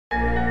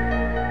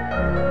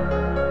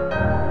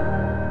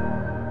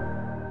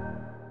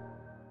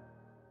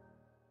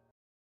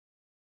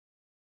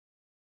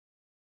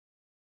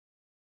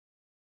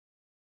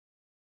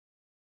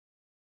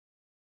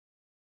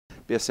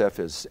BASF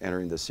is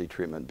entering the seed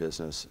treatment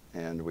business,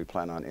 and we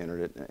plan on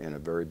entering it in a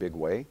very big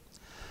way.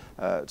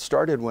 It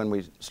started when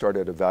we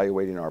started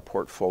evaluating our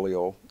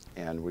portfolio,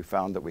 and we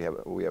found that we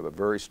have a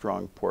very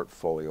strong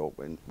portfolio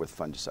with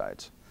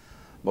fungicides.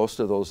 Most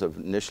of those have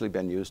initially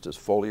been used as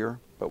foliar,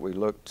 but we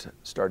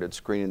started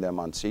screening them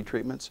on seed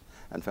treatments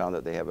and found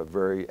that they have a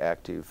very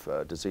active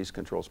disease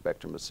control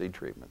spectrum of seed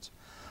treatments.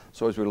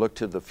 So as we looked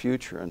to the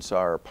future and saw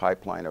our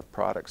pipeline of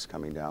products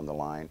coming down the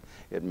line,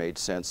 it made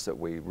sense that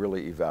we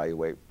really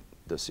evaluate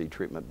the seed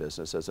treatment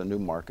business as a new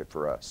market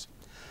for us.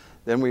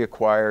 Then we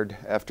acquired,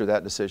 after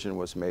that decision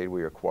was made,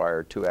 we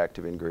acquired two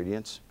active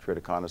ingredients,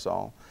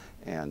 triticoniazole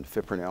and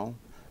fipronil.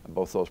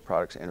 Both those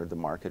products entered the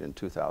market in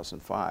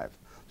 2005.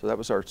 So that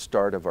was our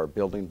start of our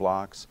building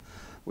blocks.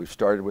 We've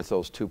started with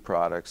those two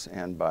products,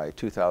 and by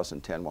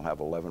 2010 we'll have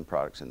 11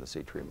 products in the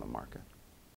seed treatment market.